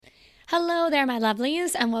Hello there, my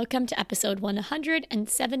lovelies, and welcome to episode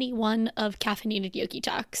 171 of Caffeinated Yogi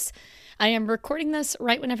Talks. I am recording this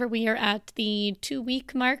right whenever we are at the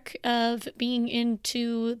 2-week mark of being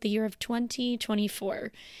into the year of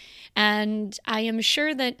 2024. And I am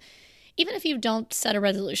sure that even if you don't set a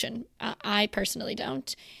resolution, I personally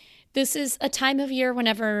don't, this is a time of year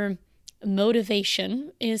whenever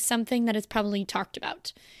motivation is something that is probably talked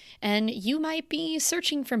about. And you might be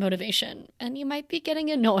searching for motivation, and you might be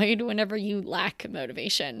getting annoyed whenever you lack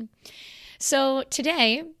motivation. So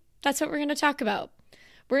today, that's what we're going to talk about.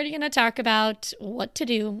 We're going to talk about what to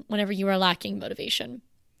do whenever you are lacking motivation.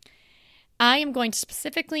 I am going to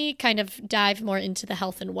specifically kind of dive more into the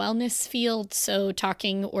health and wellness field, so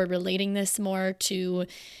talking or relating this more to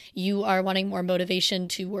you are wanting more motivation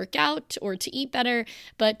to work out or to eat better,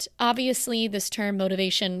 but obviously this term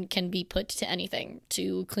motivation can be put to anything,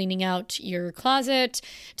 to cleaning out your closet,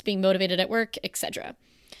 to being motivated at work, etc.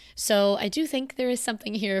 So I do think there is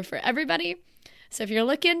something here for everybody. So if you're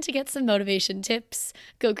looking to get some motivation tips,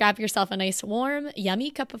 go grab yourself a nice, warm,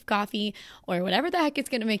 yummy cup of coffee or whatever the heck is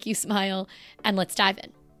going to make you smile, and let's dive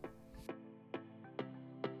in.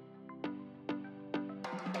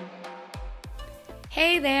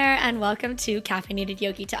 Hey there, and welcome to Caffeinated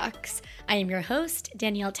Yogi Talks. I am your host,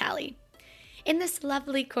 Danielle Talley. In this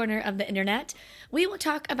lovely corner of the internet, we will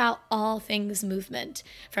talk about all things movement,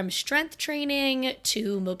 from strength training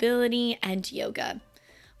to mobility and yoga.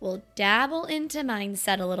 We'll dabble into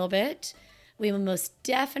mindset a little bit. We will most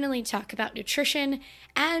definitely talk about nutrition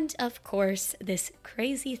and, of course, this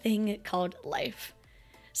crazy thing called life.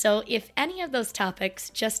 So if any of those topics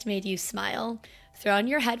just made you smile, throw on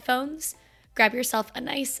your headphones, grab yourself a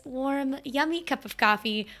nice, warm, yummy cup of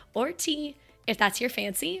coffee or tea, if that's your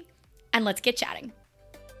fancy, and let's get chatting.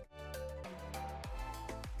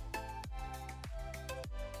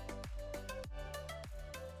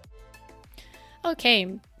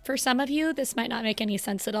 Okay. For some of you, this might not make any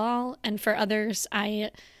sense at all, and for others, I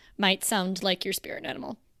might sound like your spirit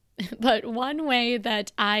animal. But one way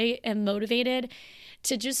that I am motivated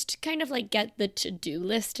to just kind of like get the to-do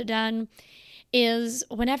list done is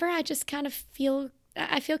whenever I just kind of feel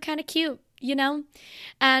kind of cute, you know?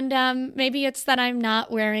 And maybe it's that I'm not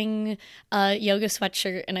wearing a yoga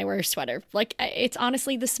sweatshirt and I wear a sweater. Like, it's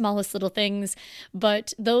honestly the smallest little things,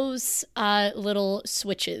 but those little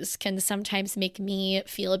switches can sometimes make me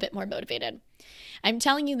feel a bit more motivated. I'm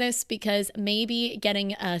telling you this because maybe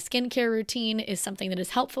getting a skincare routine is something that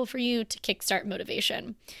is helpful for you to kickstart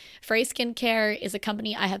motivation. Frey Skincare is a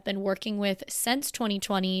company I have been working with since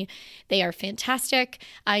 2020. They are fantastic.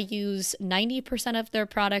 I use 90% of their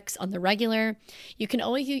products on the regular. You can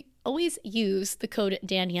always use the code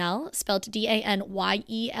Danielle, spelled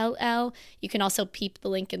Danyell. You can also peep the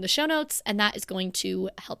link in the show notes, and that is going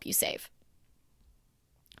to help you save.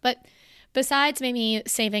 But besides maybe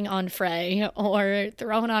saving on Frey or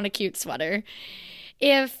throwing on a cute sweater,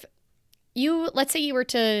 let's say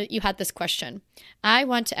you had this question, I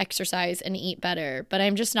want to exercise and eat better, but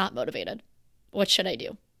I'm just not motivated. What should I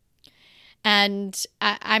do? And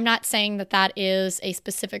I'm not saying that is a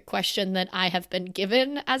specific question that I have been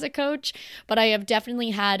given as a coach, but I have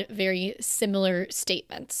definitely had very similar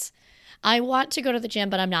statements. I want to go to the gym,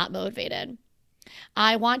 but I'm not motivated.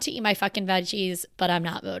 I want to eat my fucking veggies, but I'm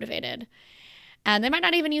not motivated. And they might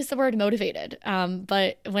not even use the word motivated,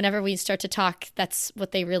 but whenever we start to talk, that's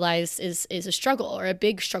what they realize is a struggle or a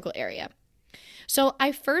big struggle area. So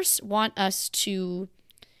I first want us to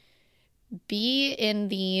be in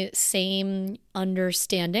the same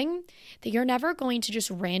understanding that you're never going to just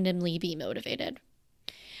randomly be motivated.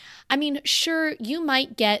 I mean, sure, you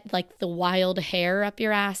might get like the wild hair up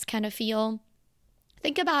your ass kind of feel.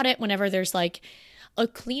 Think about it whenever there's like a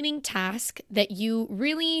cleaning task that you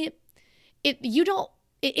really,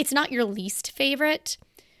 it's not your least favorite,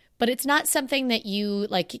 but it's not something that you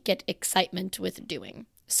like get excitement with doing.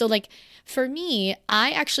 So like for me, I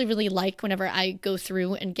actually really like whenever I go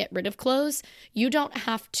through and get rid of clothes. You don't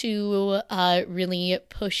have to really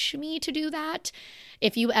push me to do that.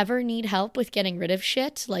 If you ever need help with getting rid of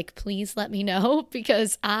shit, like please let me know,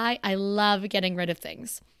 because I love getting rid of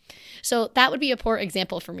things. So that would be a poor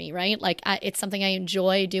example for me, right? Like it's something I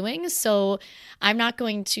enjoy doing, so I'm not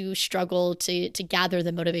going to struggle to gather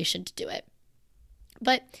the motivation to do it.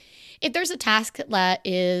 But if there's a task that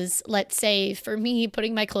is, let's say for me,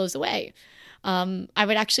 putting my clothes away, I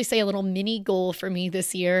would actually say a little mini goal for me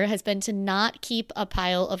this year has been to not keep a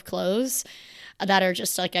pile of clothes that are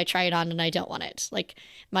just like I try it on and I don't want it. Like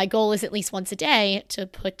my goal is at least once a day to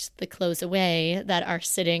put the clothes away that are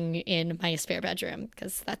sitting in my spare bedroom,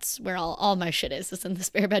 because that's where all my shit is in the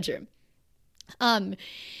spare bedroom.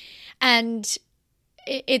 And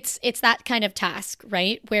it's that kind of task,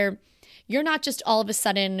 right? Where you're not just all of a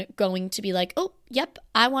sudden going to be like, oh, yep,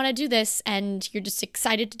 I want to do this. And you're just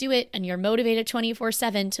excited to do it. And you're motivated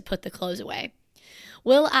 24/7 to put the clothes away.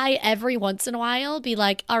 Will I every once in a while be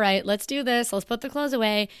like, all right, let's do this. Let's put the clothes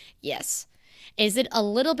away? Yes. Is it a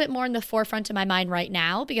little bit more in the forefront of my mind right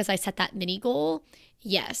now because I set that mini goal?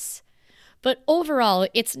 Yes. But overall,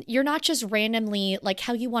 you're not just randomly like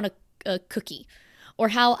how you want a cookie or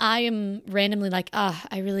how I am randomly like,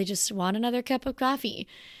 I really just want another cup of coffee.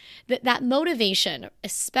 That motivation,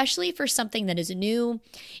 especially for something that is new,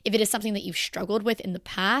 if it is something that you've struggled with in the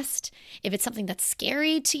past, if it's something that's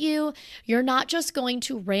scary to you, you're not just going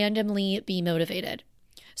to randomly be motivated.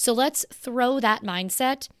 So let's throw that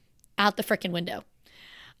mindset out the frickin' window.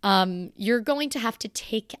 You're going to have to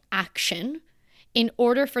take action in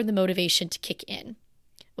order for the motivation to kick in,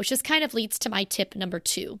 which just kind of leads to my tip number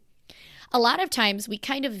 2. A lot of times we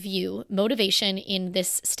kind of view motivation in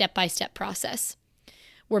this step-by-step process.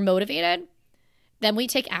 We're motivated, then we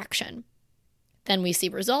take action, then we see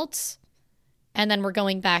results, and then we're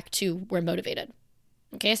going back to we're motivated.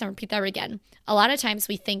 Okay, so I'll repeat that again. A lot of times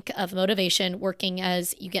we think of motivation working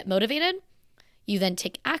as you get motivated, you then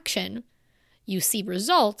take action, you see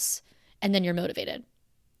results, and then you're motivated.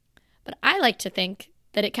 But I like to think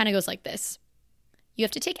that it kind of goes like this. You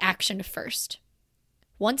have to take action first.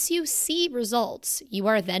 Once you see results, you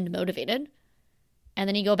are then motivated, and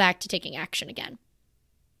then you go back to taking action again.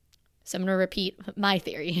 So I'm going to repeat my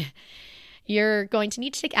theory. You're going to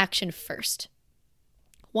need to take action first.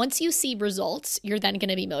 Once you see results, you're then going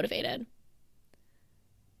to be motivated.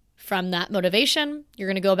 From that motivation, you're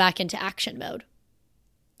going to go back into action mode.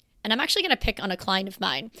 And I'm actually going to pick on a client of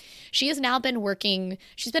mine. She has now been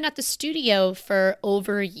she's been at the studio for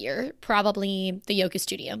over a year, probably the yoga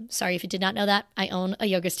studio. Sorry if you did not know that. I own a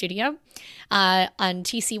yoga studio. On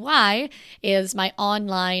TCY is my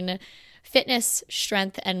online fitness,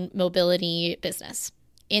 strength, and mobility business.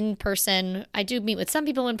 In person, I do meet with some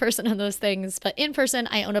people in person on those things, but in person,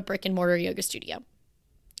 I own a brick and mortar yoga studio.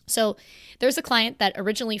 So there's a client that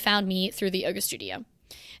originally found me through the yoga studio,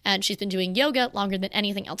 and she's been doing yoga longer than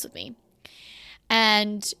anything else with me.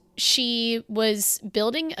 And she was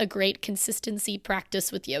building a great consistency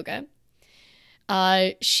practice with yoga.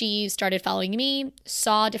 She started following me,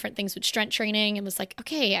 saw different things with strength training, and was like,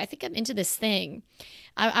 okay, I think I'm into this thing.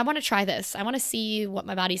 I want to try this. I want to see what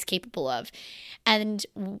my body's capable of. And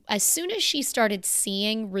as soon as she started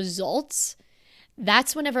seeing results,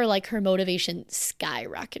 that's whenever like her motivation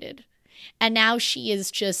skyrocketed. And now she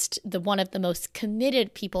is just one of the most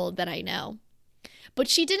committed people that I know. But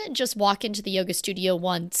she didn't just walk into the yoga studio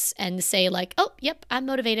once and say like, oh, yep, I'm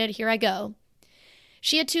motivated. Here I go.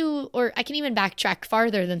 She had to, or I can even backtrack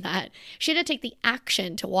farther than that. She had to take the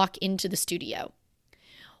action to walk into the studio.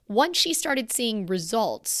 Once she started seeing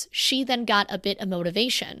results, she then got a bit of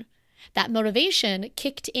motivation. That motivation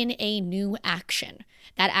kicked in a new action.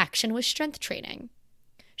 That action was strength training.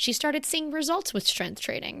 She started seeing results with strength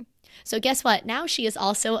training. So guess what? Now she is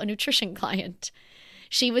also a nutrition client.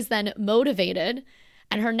 She was then motivated,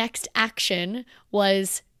 and her next action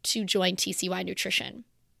was to join TCY Nutrition.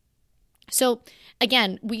 So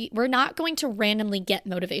again, we're not going to randomly get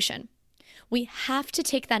motivation. We have to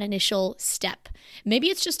take that initial step. Maybe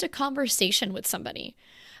it's just a conversation with somebody.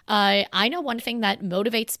 I know one thing that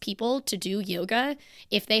motivates people to do yoga,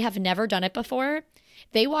 if they have never done it before,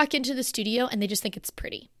 they walk into the studio and they just think it's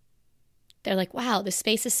pretty. They're like, wow, this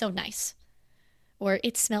space is so nice. Or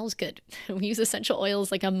it smells good. We use essential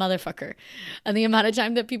oils like a motherfucker. And the amount of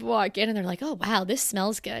time that people walk in and they're like, oh, wow, this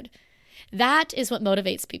smells good. That is what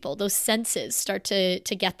motivates people. Those senses start to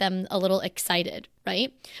get them a little excited,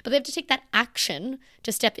 right? But they have to take that action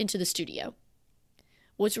to step into the studio.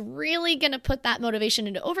 What's really going to put that motivation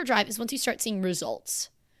into overdrive is once you start seeing results.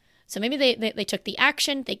 So maybe they took the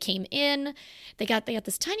action, they came in, they got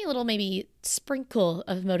this tiny little maybe sprinkle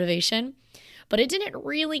of motivation, but it didn't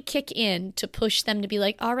really kick in to push them to be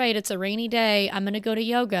like, all right, it's a rainy day, I'm going to go to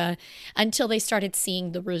yoga, until they started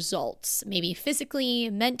seeing the results, maybe physically,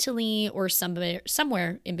 mentally, or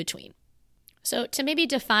somewhere in between. So to maybe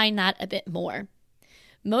define that a bit more,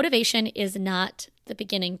 motivation is not the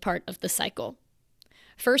beginning part of the cycle.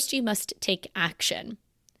 First, you must take action,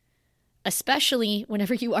 especially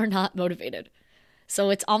whenever you are not motivated.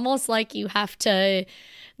 So it's almost like you have to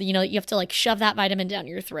like shove that vitamin down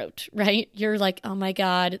your throat, right? You're like, oh my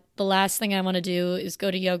God, the last thing I want to do is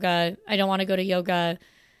go to yoga. I don't want to go to yoga.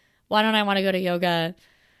 Why don't I want to go to yoga?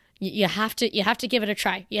 You have to give it a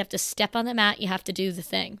try. You have to step on the mat. You have to do the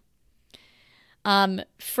thing. From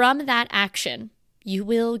that action, you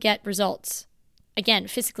will get results. Again,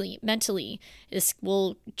 physically, mentally, this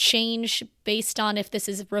will change based on if this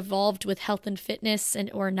is revolved with health and fitness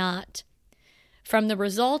or not. From the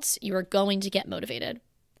results, you are going to get motivated.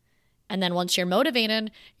 And then once you're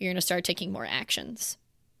motivated, you're going to start taking more actions.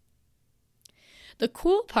 The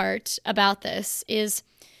cool part about this is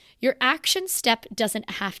your action step doesn't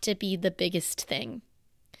have to be the biggest thing.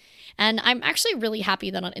 And I'm actually really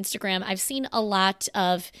happy that on Instagram, I've seen a lot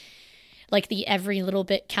of like the every little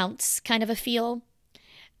bit counts kind of a feel.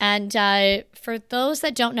 And for those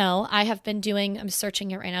that don't know, I'm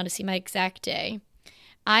searching it right now to see my exact day.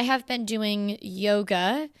 I have been doing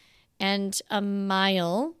yoga and a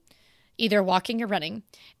mile, either walking or running,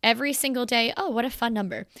 every single day. Oh, what a fun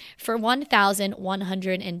number. For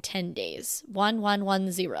 1,110 days,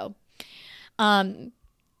 1110. And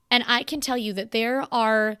I can tell you that there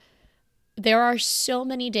are so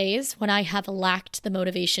many days when I have lacked the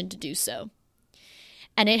motivation to do so.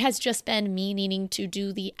 And it has just been me needing to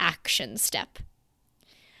do the action step.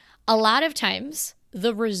 A lot of times,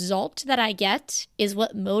 the result that I get is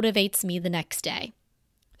what motivates me the next day.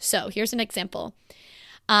 So here's an example.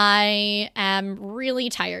 I am really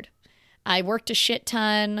tired. I worked a shit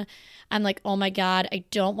ton. I'm like, oh my God, I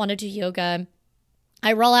don't want to do yoga.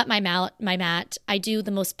 I roll out my mat. I do the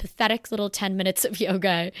most pathetic little 10 minutes of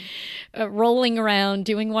yoga, rolling around,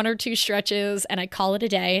 doing 1 or 2 stretches, and I call it a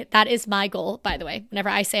day. That is my goal, by the way. Whenever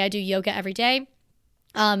I say I do yoga every day,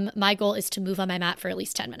 my goal is to move on my mat for at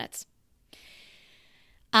least 10 minutes.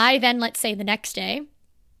 I then, let's say the next day,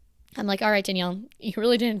 I'm like, all right, Danielle, you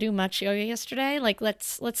really didn't do much yoga yesterday. Like,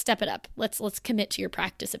 let's step it up. Let's commit to your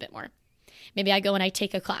practice a bit more. Maybe I go and I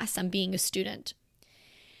take a class. I'm being a student.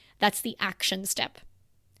 That's the action step.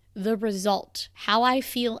 The result, how I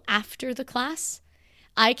feel after the class,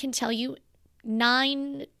 I can tell you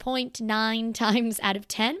 9.9 times out of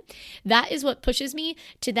 10, that is what pushes me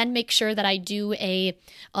to then make sure that I do a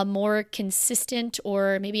more consistent,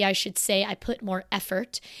 or maybe I should say I put more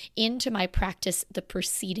effort into my practice the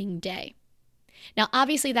preceding day. Now,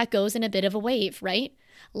 obviously that goes in a bit of a wave, right?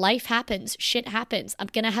 Life happens, shit happens. I'm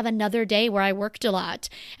going to have another day where I worked a lot.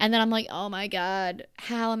 And then I'm like, oh my God,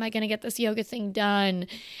 how am I going to get this yoga thing done?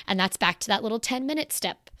 And that's back to that little 10-minute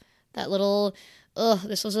step. That little,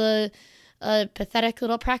 this was a pathetic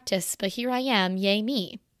little practice, but here I am, yay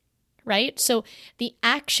me, right? So the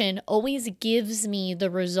action always gives me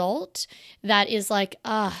the result that is like,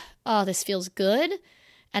 this feels good.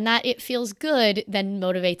 And that it feels good then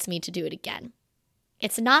motivates me to do it again.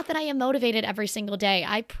 It's not that I am motivated every single day.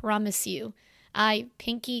 I promise you. I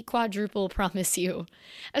pinky quadruple promise you.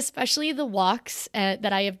 Especially the walks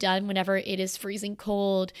that I have done whenever it is freezing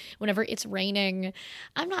cold, whenever it's raining.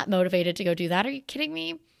 I'm not motivated to go do that. Are you kidding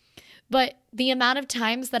me? But the amount of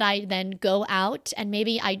times that I then go out and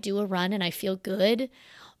maybe I do a run and I feel good,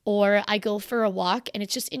 or I go for a walk and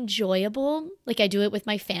it's just enjoyable. Like I do it with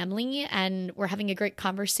my family and we're having a great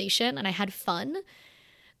conversation and I had fun.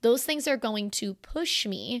 Those things are going to push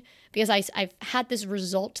me because I've had this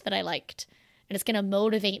result that I liked, and it's going to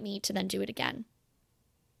motivate me to then do it again.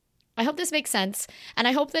 I hope this makes sense, and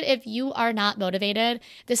I hope that if you are not motivated,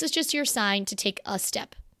 this is just your sign to take a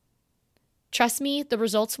step. Trust me, the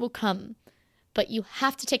results will come, but you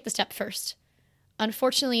have to take the step first.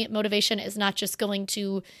 Unfortunately, motivation is not just going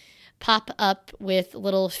to pop up with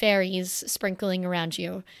little fairies sprinkling around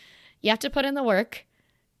you. You have to put in the work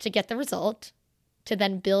to get the result, to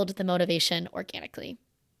then build the motivation organically.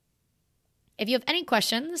 If you have any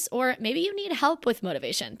questions, or maybe you need help with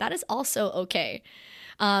motivation, that is also okay.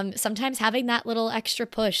 Sometimes having that little extra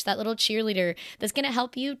push, that little cheerleader, that's going to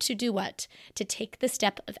help you to do what? To take the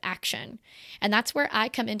step of action. And that's where I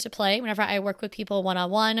come into play whenever I work with people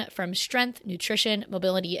one-on-one, from strength, nutrition,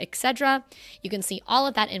 mobility, etc. You can see all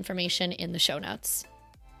of that information in the show notes.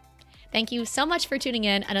 Thank you so much for tuning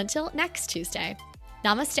in, and until next Tuesday,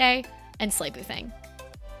 namaste and slay boo thing.